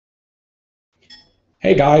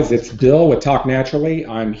Hey guys, it's Bill with Talk Naturally.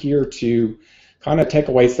 I'm here to kind of take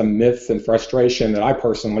away some myths and frustration that I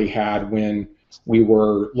personally had when we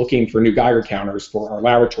were looking for new Geiger counters for our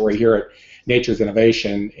laboratory here at Nature's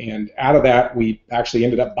Innovation. And out of that, we actually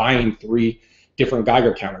ended up buying three different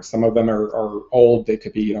Geiger counters. Some of them are old; they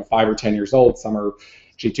could be 5 or 10 years old. Some are,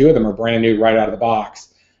 actually, two of them are brand new right out of the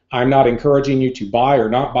box. I'm not encouraging you to buy or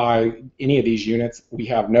not buy any of these units. We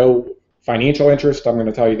have no financial interest. I'm going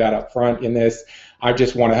to tell you that up front in this. I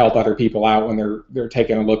just want to help other people out when they're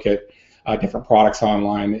taking a look at different products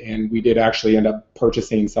online. And we did actually end up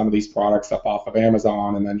purchasing some of these products up off of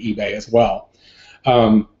Amazon and then eBay as well.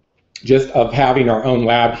 Just of having our own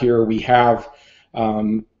lab here, we have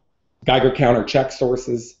Geiger counter check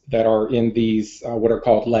sources that are in these what are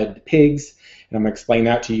called lead pigs. And I'm going to explain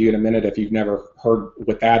that to you in a minute if you've never heard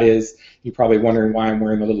what that is. You're probably wondering why I'm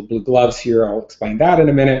wearing the little blue gloves here. I'll explain that in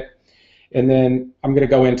a minute. And then I'm going to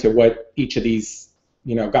go into what each of these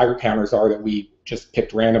Geiger counters are that we just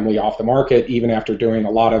picked randomly off the market, even after doing a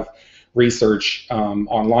lot of research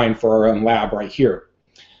online for our own lab right here.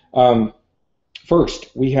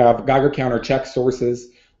 First, we have Geiger counter check sources.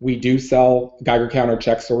 We do sell Geiger counter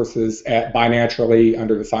check sources at Buy Naturally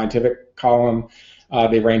under the scientific column.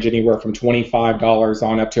 They range anywhere from $25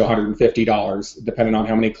 on up to $150, depending on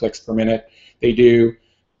how many clicks per minute they do.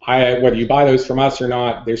 Whether you buy those from us or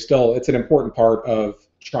not, it's an important part of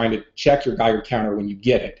trying to check your Geiger counter when you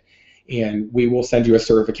get it. And we will send you a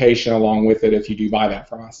certification along with it if you do buy that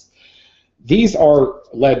from us. These are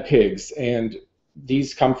lead pigs, and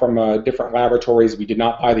these come from different laboratories. We did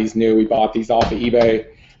not buy these new. We bought these off of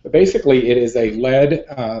eBay. But basically, it is a lead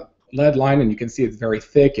line, and you can see it's very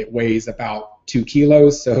thick. It weighs about 2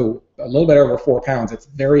 kilos, so a little bit over 4 pounds. It's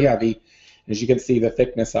very heavy, as you can see the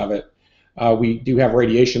thickness of it. We do have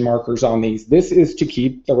radiation markers on these. This is to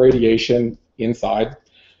keep the radiation inside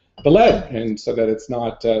the lead, and so that it's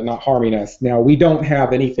not harming us. Now, we don't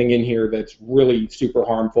have anything in here that's really super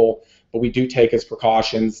harmful, but we do take as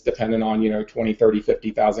precautions, depending on 20, 30,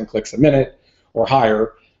 50,000 clicks a minute or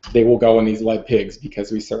higher, they will go in these lead pigs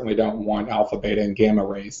because we certainly don't want alpha, beta, and gamma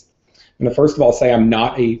rays. I'm going to first of all say I'm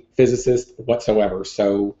not a physicist whatsoever,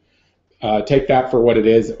 so take that for what it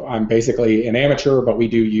is. I'm basically an amateur, but we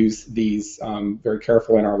do use these very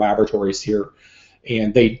carefully in our laboratories here,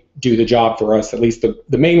 and they do the job for us. At least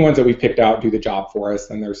the main ones that we've picked out do the job for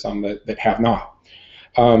us, and there's some that have not.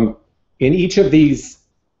 In each of these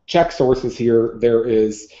check sources here, there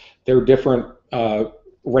are different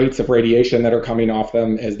rates of radiation that are coming off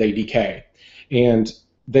them as they decay, and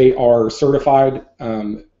they are certified,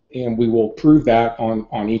 and we will prove that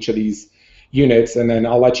on each of these units, and then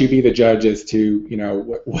I'll let you be the judge as to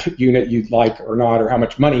what unit you'd like or not, or how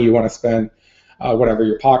much money you want to spend, whatever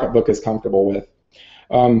your pocketbook is comfortable with.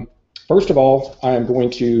 First of all, I am going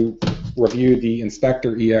to review the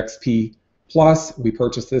Inspector EXP Plus. We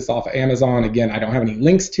purchased this off of Amazon. Again, I don't have any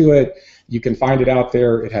links to it. You can find it out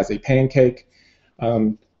there. It has a pancake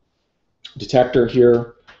detector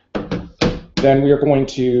here. Then we are going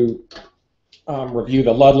to review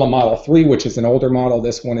the Ludlam Model 3, which is an older model.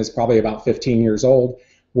 This one is probably about 15 years old.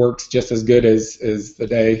 Works just as good as the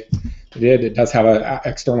day it did. It does have an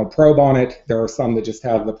external probe on it. There are some that just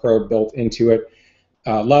have the probe built into it.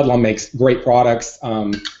 Ludlam makes great products.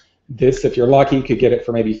 This, if you're lucky, could get it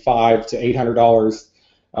for maybe $500 to $800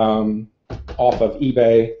 off of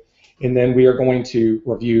eBay. And then we are going to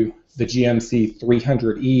review the GMC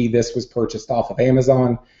 300E. This was purchased off of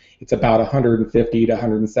Amazon. It's about $150 to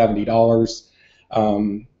 $170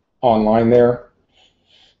 online there.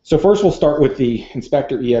 So first we'll start with the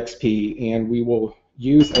Inspector EXP, and we will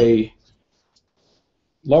use a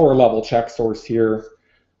lower level check source here.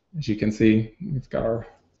 As you can see, we've got our,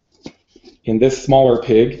 in this smaller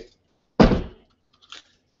pig, and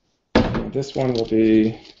this one will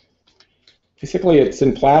be, basically it's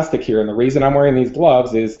in plastic here, and the reason I'm wearing these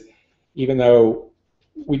gloves is even though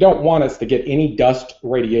we don't want us to get any dust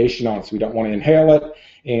radiation on us, we don't want to inhale it,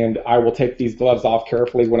 and I will take these gloves off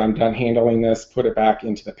carefully when I'm done handling this, put it back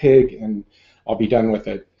into the pig, and I'll be done with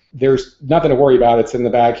it. There's nothing to worry about. It's in the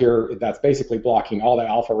bag here. That's basically blocking all the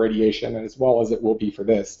alpha radiation, as well as it will be for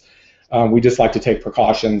this. We just like to take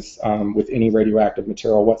precautions with any radioactive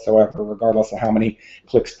material whatsoever, regardless of how many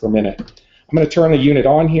clicks per minute. I'm going to turn the unit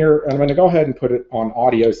on here, and I'm going to go ahead and put it on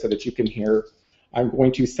audio so that you can hear. I'm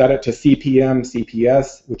going to set it to CPM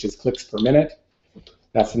CPS, which is clicks per minute.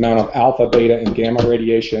 That's the amount of alpha, beta, and gamma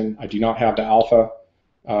radiation. I do not have the alpha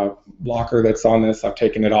blocker that's on this. I've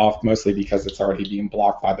taken it off mostly because it's already being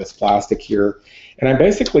blocked by this plastic here. And I'm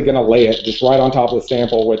basically going to lay it just right on top of the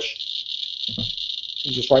sample, which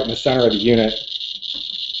is just right in the center of the unit.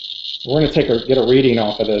 We're going to get a reading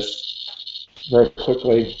off of this. very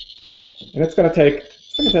quickly, and it's going to take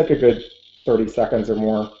a good 30 seconds or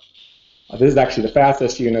more. This is actually the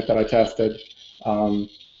fastest unit that I tested. I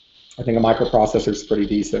think a microprocessor is pretty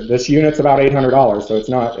decent. This unit's about $800, so it's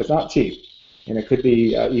not cheap, and it could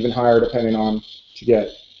be even higher depending on what you get.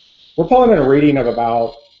 We're pulling in a reading of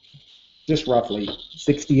about just roughly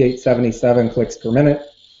 6877 clicks per minute,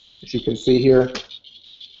 as you can see here.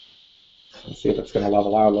 Let's see if it's going to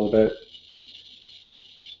level out a little bit.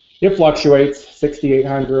 It fluctuates,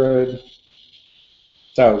 6,800.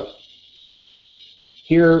 So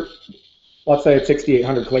here, let's say it's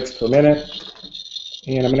 6,800 clicks per minute.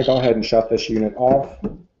 And I'm going to go ahead and shut this unit off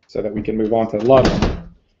so that we can move on to the level.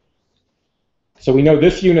 So we know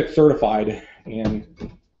this unit's certified, and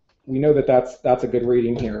we know that that's a good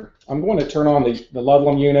reading here. I'm going to turn on the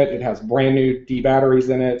Ludlum unit. It has brand new D batteries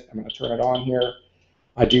in it. I'm going to turn it on here.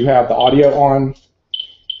 I do have the audio on,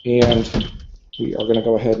 and we are going to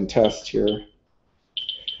go ahead and test here.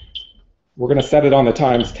 We're going to set it on the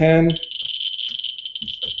times 10.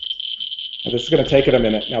 Now this is going to take it a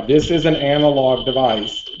minute. Now this is an analog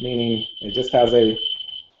device, meaning it just has a,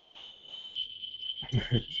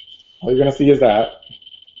 all you're going to see is that.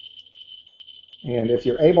 And if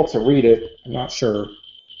you're able to read it, I'm not sure.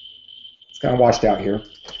 It's kind of washed out here.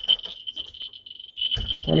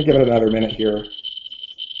 I'm going to give it another minute here.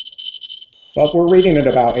 But we're reading at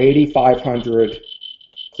about 8,500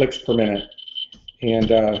 clicks per minute.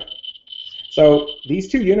 And so these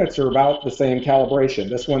two units are about the same calibration.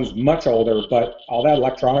 This one's much older, but all that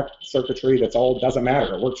electronic circuitry that's old doesn't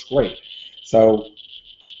matter. It works great. So I'm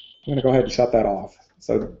going to go ahead and shut that off.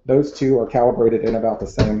 So those two are calibrated in about the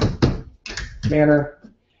same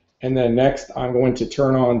manner. And then next, I'm going to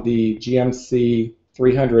turn on the GMC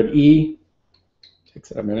 300E.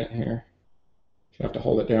 Takes it a minute here. You have to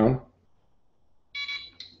hold it down.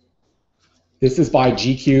 This is by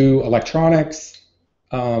GQ Electronics,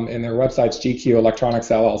 and their website's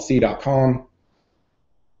gqelectronicsllc.com.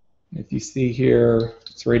 If you see here,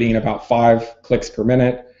 it's reading about 5 clicks per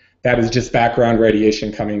minute. That is just background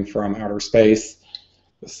radiation coming from outer space,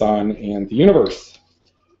 the sun, and the universe.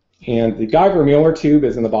 And the Geiger-Müller tube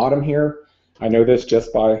is in the bottom here. I know this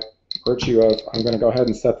just by virtue of, I'm going to go ahead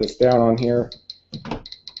and set this down on here.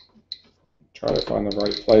 Try to find the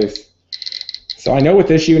right place. So I know with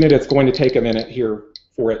this unit, it's going to take a minute here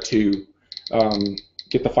for it to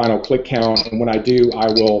get the final click count. And when I do, I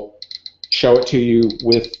will show it to you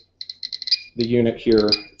with the unit here.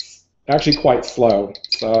 It's actually quite slow.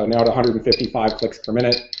 It's now at 155 clicks per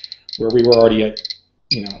minute, where we were already at,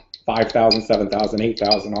 5,000, 7,000,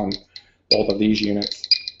 8,000 on both of these units.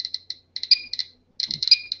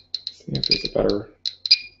 See if there's a better.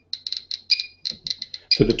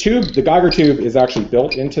 So the tube, the Geiger tube, is actually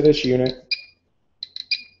built into this unit.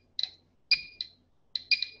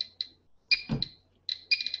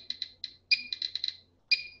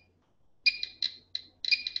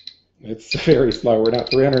 It's very slow. We're at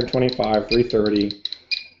 325, 330.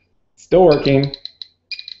 Still working.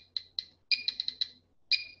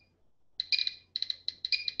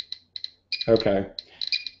 Okay.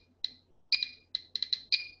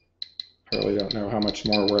 I really don't know how much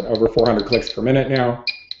more. We're at over 400 clicks per minute now.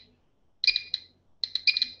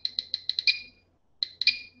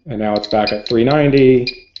 And now it's back at 390,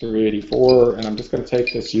 384, and I'm just going to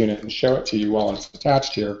take this unit and show it to you while it's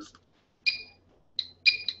attached here.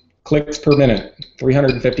 Clicks per minute,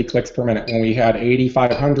 350 clicks per minute, when we had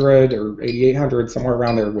 8,500 or 8,800, somewhere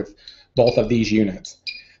around there with both of these units.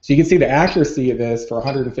 So you can see the accuracy of this for a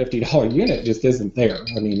 $150 unit just isn't there,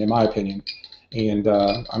 I mean, in my opinion. And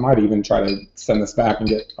I might even try to send this back and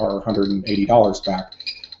get our $180 back.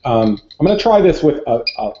 I'm going to try this with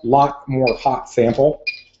a lot more hot sample.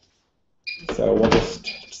 So we'll just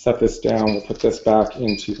set this down. We'll put this back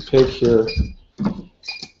into the pig here.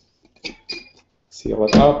 Seal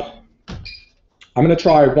it up. I'm going to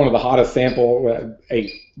try one of the hottest sample,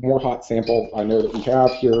 a more hot sample I know that we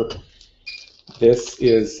have here. This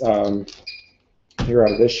is here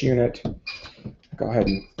out of this unit. Go ahead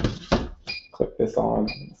and click this on.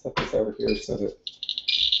 Set this over here so that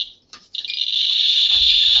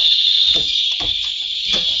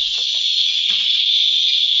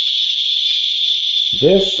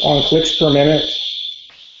this on clicks per minute.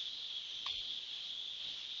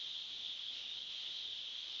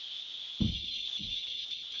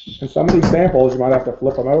 And some of these samples, you might have to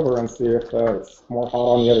flip them over and see if it's more hot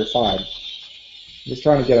on the other side. I'm just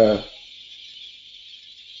trying to get a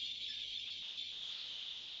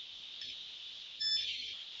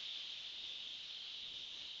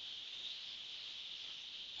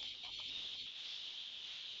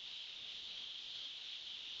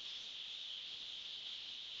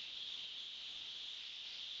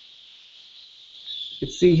You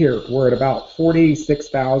can see here we're at about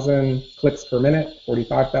 46,000 clicks per minute,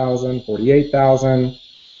 45,000, 48,000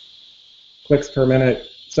 clicks per minute.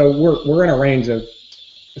 So we're in a range of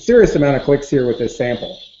a serious amount of clicks here with this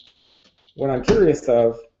sample. What I'm curious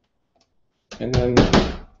of, and then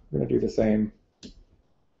we're going to do the same.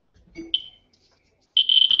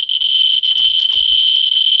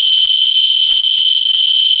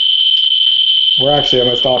 We're actually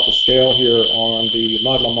almost off the scale here on the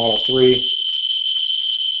Ludlam Model 3.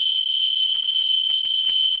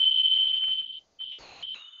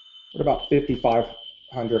 We're about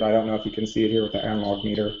 5,500. I don't know if you can see it here with the analog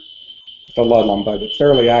meter, the Ludlam, but it's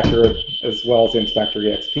fairly accurate, as well as Inspector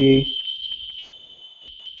EXP.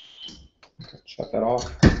 Shut that off.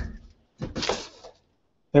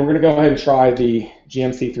 Then we're going to go ahead and try the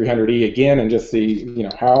GMC 300E again and just see,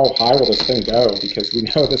 how high will this thing go, because we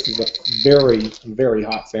know this is a very, very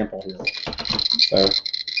hot sample here. So.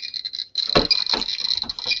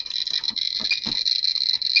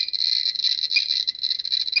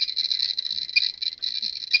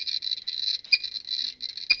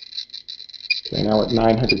 Okay, now at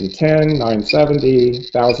 910, 970,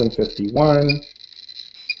 1,051.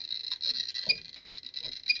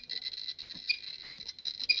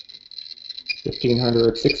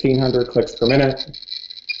 1,500, 1,600 clicks per minute.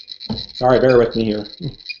 Sorry, bear with me here.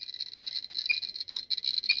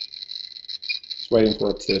 Just waiting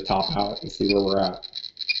for it to top out and see where we're at.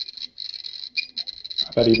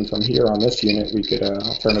 I bet even from here on this unit we could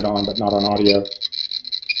I'll turn it on, but not on audio.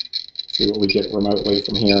 See what we get remotely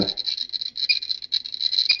from here.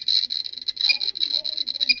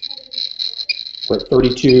 We're at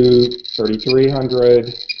 32,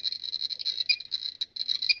 3,300.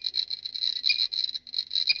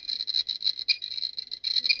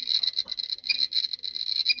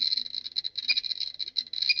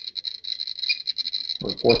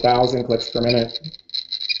 We're at 4,000 clicks per minute.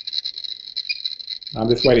 I'm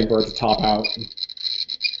just waiting for it to top out.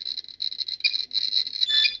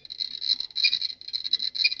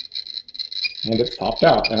 And it's topped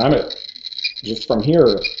out. And I'm at, just from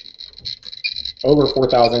here, over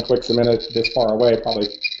 4,000 clicks a minute this far away, probably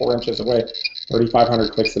 4 inches away,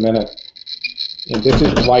 3,500 clicks a minute. And this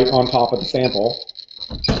is right on top of the sample.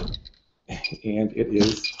 And it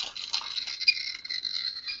is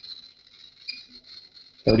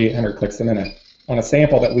 3,800 clicks a minute on a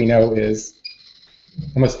sample that we know is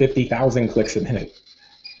almost 50,000 clicks a minute.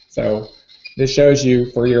 So this shows you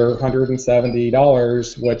for your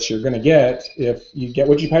 $170 what you're going to get if you get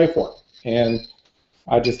what you pay for. And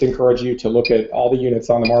I just encourage you to look at all the units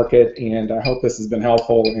on the market, and I hope this has been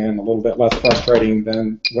helpful and a little bit less frustrating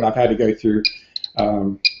than what I've had to go through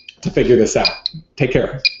to figure this out. Take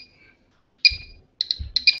care.